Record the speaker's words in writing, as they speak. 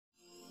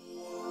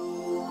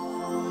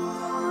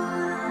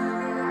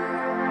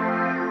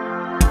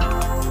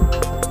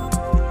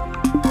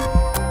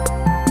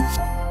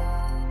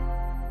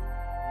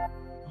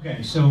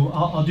So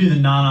I'll do the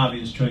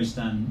non-obvious choice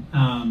then,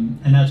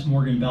 and that's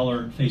Morgan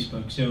Beller at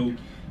Facebook. So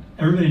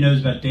everybody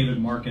knows about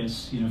David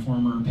Marcus,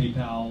 former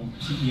PayPal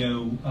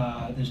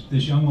CEO.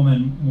 This young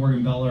woman,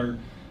 Morgan Beller,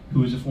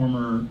 who was a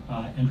former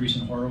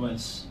Andreessen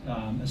Horowitz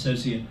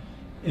associate,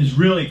 is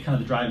really kind of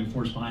the driving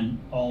force behind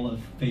all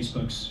of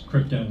Facebook's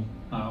crypto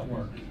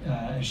work.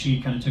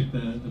 She kind of took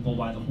the bull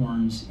by the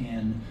horns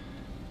in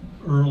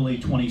early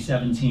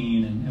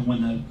 2017, and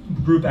when the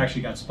group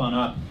actually got spun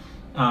up,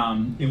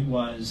 it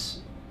was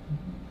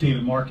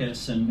David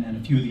Marcus and a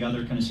few of the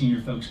other kind of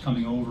senior folks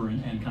coming over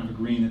and kind of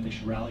agreeing that they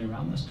should rally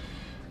around this.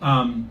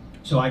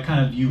 So I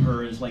kind of view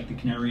her as like the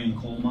canary in the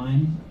coal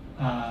mine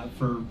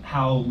for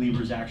how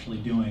Libra's actually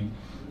doing.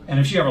 And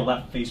if she ever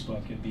left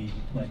Facebook, it'd be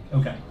like,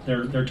 okay,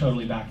 they're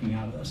totally backing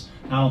out of this.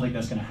 I don't think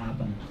that's going to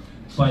happen.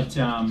 But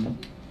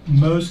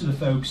most of the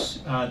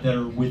folks that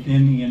are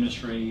within the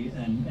industry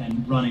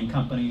and running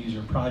companies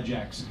or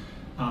projects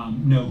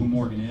know who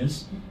Morgan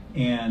is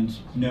and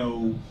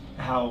know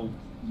how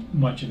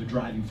much of a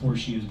driving force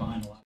she is behind a lot.